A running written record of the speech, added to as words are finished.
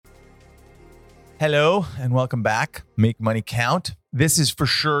Hello and welcome back. Make Money Count. This is for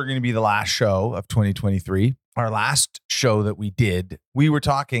sure going to be the last show of 2023. Our last show that we did, we were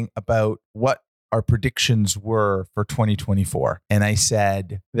talking about what our predictions were for 2024. And I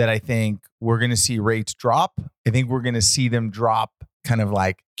said that I think we're going to see rates drop. I think we're going to see them drop kind of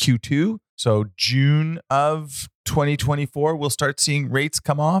like Q2. So June of 2024, we'll start seeing rates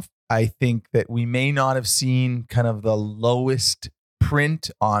come off. I think that we may not have seen kind of the lowest print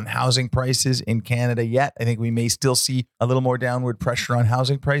on housing prices in Canada yet. I think we may still see a little more downward pressure on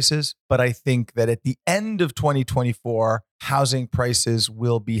housing prices, but I think that at the end of 2024, housing prices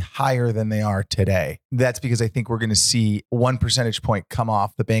will be higher than they are today. That's because I think we're going to see 1 percentage point come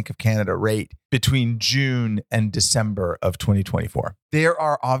off the Bank of Canada rate between June and December of 2024. There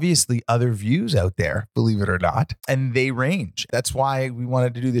are obviously other views out there, believe it or not, and they range. That's why we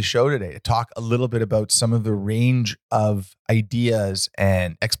wanted to do this show today, to talk a little bit about some of the range of ideas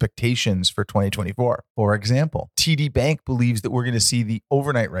and expectations for 2024. For example, TD Bank believes that we're going to see the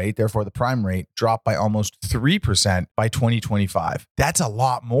overnight rate, therefore the prime rate, drop by almost 3% by 2025. That's a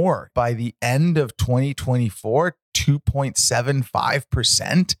lot more. By the end of 2024,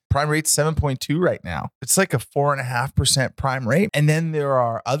 2.75%. Prime rate's 7.2 right now. It's like a 4.5% prime rate. And then there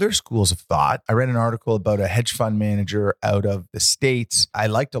are other schools of thought. I read an article about a hedge fund manager out of the States. I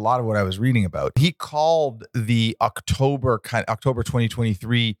liked a lot of what I was reading about. He called the October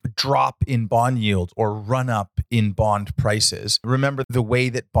 2023 drop in bond yield or run up in bond prices. Remember the way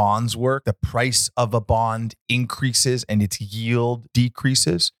that bonds work, the price of a bond increases and its yield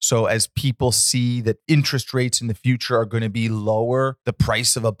decreases. So as people see that interest rates in the future are going to be lower, the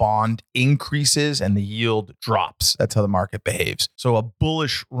price of a bond increases and the yield drops. That's how the market behaves. So a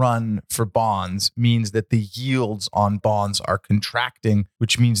bullish run for bonds means that the yields on bonds are contracting,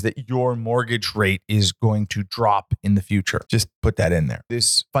 which means that your mortgage rate is going to drop in the future. Just put that in there.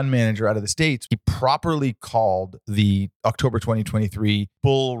 This fund manager out of the States, he properly called the October 2023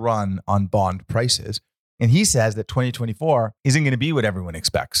 bull run on bond prices. And he says that 2024 isn't going to be what everyone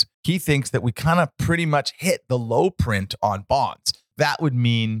expects. He thinks that we kind of pretty much hit the low print on bonds. That would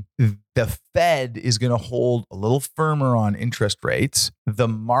mean the Fed is going to hold a little firmer on interest rates. The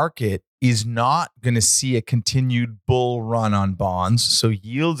market is not going to see a continued bull run on bonds. So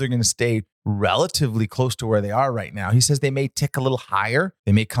yields are going to stay relatively close to where they are right now. He says they may tick a little higher.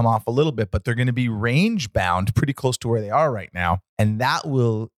 They may come off a little bit, but they're going to be range bound pretty close to where they are right now. And that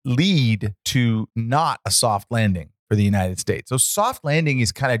will lead to not a soft landing for the United States. So soft landing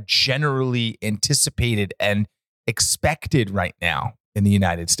is kind of generally anticipated and expected right now in the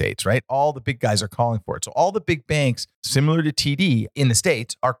United States, right? All the big guys are calling for it. So all the big banks, similar to TD in the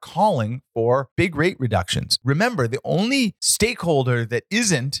States, are calling for big rate reductions. Remember, the only stakeholder that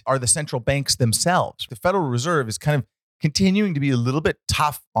isn't are the central banks themselves. The Federal Reserve is kind of continuing to be a little bit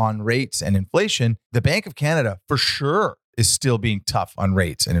tough on rates and inflation. The Bank of Canada, for sure, is still being tough on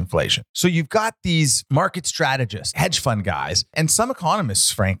rates and inflation. So you've got these market strategists, hedge fund guys, and some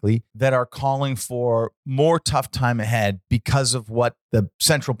economists, frankly, that are calling for more tough time ahead because of what the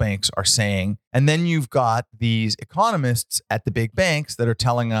central banks are saying. And then you've got these economists at the big banks that are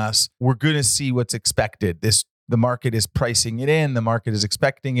telling us we're going to see what's expected. The market is pricing it in. The market is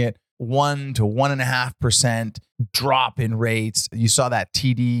expecting it. 1 to 1.5% drop in rates. You saw that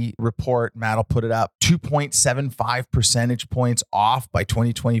TD report. Matt will put it up. 2.75 percentage points off by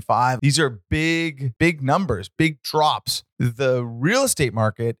 2025. These are big numbers, big drops. The real estate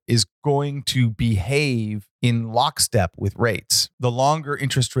market is going to behave in lockstep with rates. The longer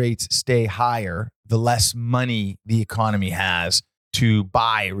interest rates stay higher, the less money the economy has to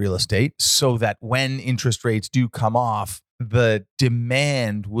buy real estate, so that when interest rates do come off, the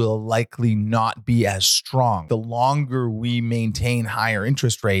demand will likely not be as strong. The longer we maintain higher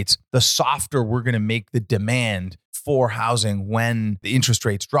interest rates, the softer we're going to make the demand for housing when the interest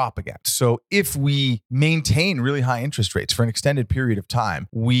rates drop again. So if we maintain really high interest rates for an extended period of time,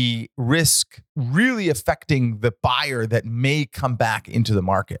 we risk really affecting the buyer that may come back into the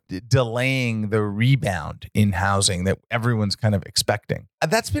market, delaying the rebound in housing that everyone's kind of expecting.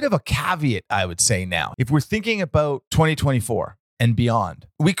 That's a bit of a caveat, I would say now. If we're thinking about 2024, and beyond,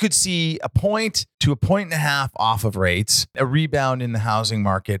 we could see 1 to 1.5 points off of rates, a rebound in the housing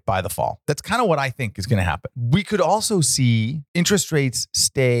market by the fall. That's kind of what I think is going to happen. We could also see interest rates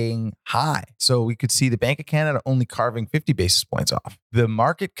staying high. So we could see the Bank of Canada only carving 50 basis points off. The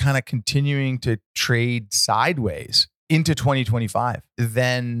market kind of continuing to trade sideways into 2025,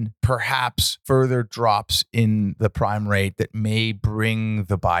 then perhaps further drops in the prime rate that may bring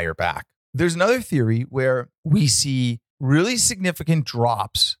the buyer back. There's another theory where we see really significant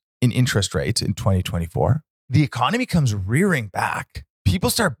drops in interest rates in 2024. The economy comes rearing back people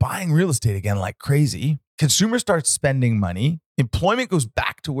start buying real estate again like crazy. Consumers start spending money. Employment goes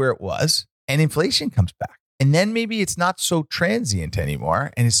back to where it was and inflation comes back. And then maybe it's not so transient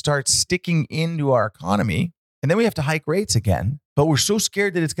anymore and it starts sticking into our economy. And then we have to hike rates again. But we're so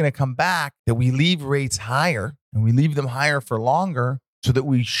scared that it's going to come back that we leave rates higher and we leave them higher for longer so that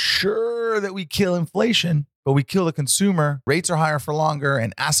we kill inflation, but we kill the consumer. Rates are higher for longer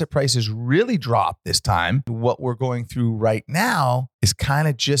and asset prices really drop this time. What we're going through right now is kind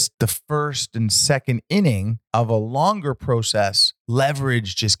of just the first and second inning of a longer process.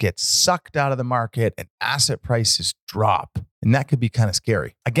 Leverage just gets sucked out of the market and asset prices drop. And that could be kind of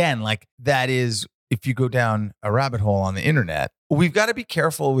scary. Again, like that is, if you go down a rabbit hole on the internet, we've got to be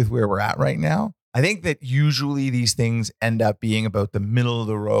careful with where we're at right now. I think that usually these things end up being about the middle of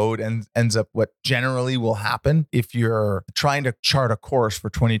the road and ends up what generally will happen if you're trying to chart a course for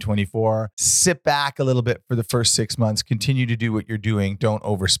 2024. Sit back a little bit for the first 6 months, continue to do what you're doing. Don't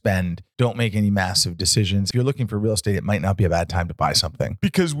overspend. Don't make any massive decisions. If you're looking for real estate, it might not be a bad time to buy something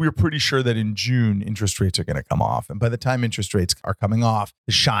because we're pretty sure that in June, interest rates are going to come off. And by the time interest rates are coming off,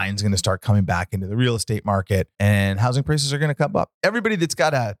 the shine's going to start coming back into the real estate market and housing prices are going to come up. Everybody that's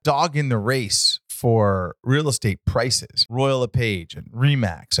got a dog in the race for real estate prices, Royal LePage and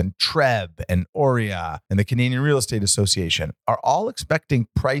Remax and Treb and Oria and the Canadian Real Estate Association are all expecting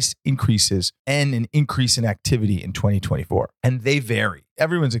price increases and an increase in activity in 2024. And they vary.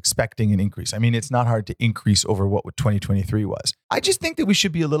 Everyone's expecting an increase. I mean, it's not hard to increase over what 2023 was. I just think that we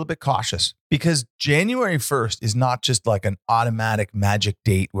should be a little bit cautious because January 1st is not just like an automatic magic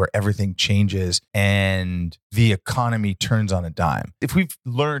date where everything changes and the economy turns on a dime. If we've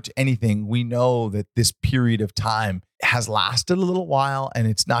learned anything, we know that this period of time has lasted a little while and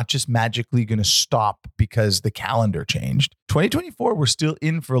it's not just magically going to stop because the calendar changed. 2024, we're still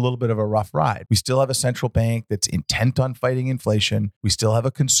in for a little bit of a rough ride. We still have a central bank that's intent on fighting inflation. We still have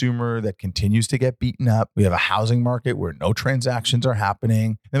a consumer that continues to get beaten up. We have a housing market where no transactions are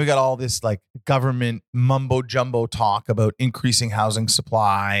happening. Then we got all this like government mumbo jumbo talk about increasing housing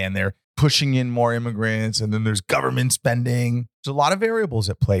supply and they're pushing in more immigrants, and then there's government spending. There's a lot of variables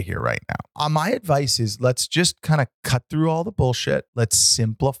at play here right now. My advice is let's just kind of cut through all the bullshit. Let's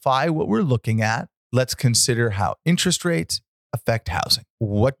simplify what we're looking at. Let's consider how interest rates affect housing.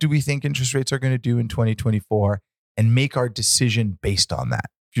 What do we think interest rates are going to do in 2024 and make our decision based on that?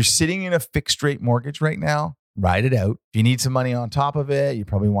 If you're sitting in a fixed rate mortgage right now, ride it out. If you need some money on top of it, you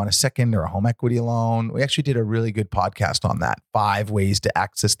probably want a second or a home equity loan. We actually did a really good podcast on that. 5 ways to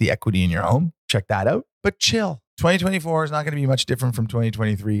access the equity in your home. Check that out. But chill. 2024 is not going to be much different from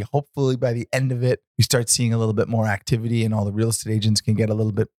 2023. Hopefully by the end of it, we start seeing a little bit more activity and all the real estate agents can get a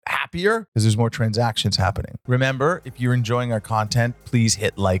little bit happier because there's more transactions happening. Remember, if you're enjoying our content, please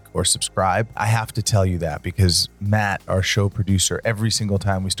hit like or subscribe. I have to tell you that because Matt, our show producer, every single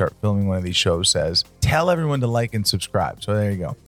time we start filming one of these shows says, tell everyone to like and subscribe. So there you go.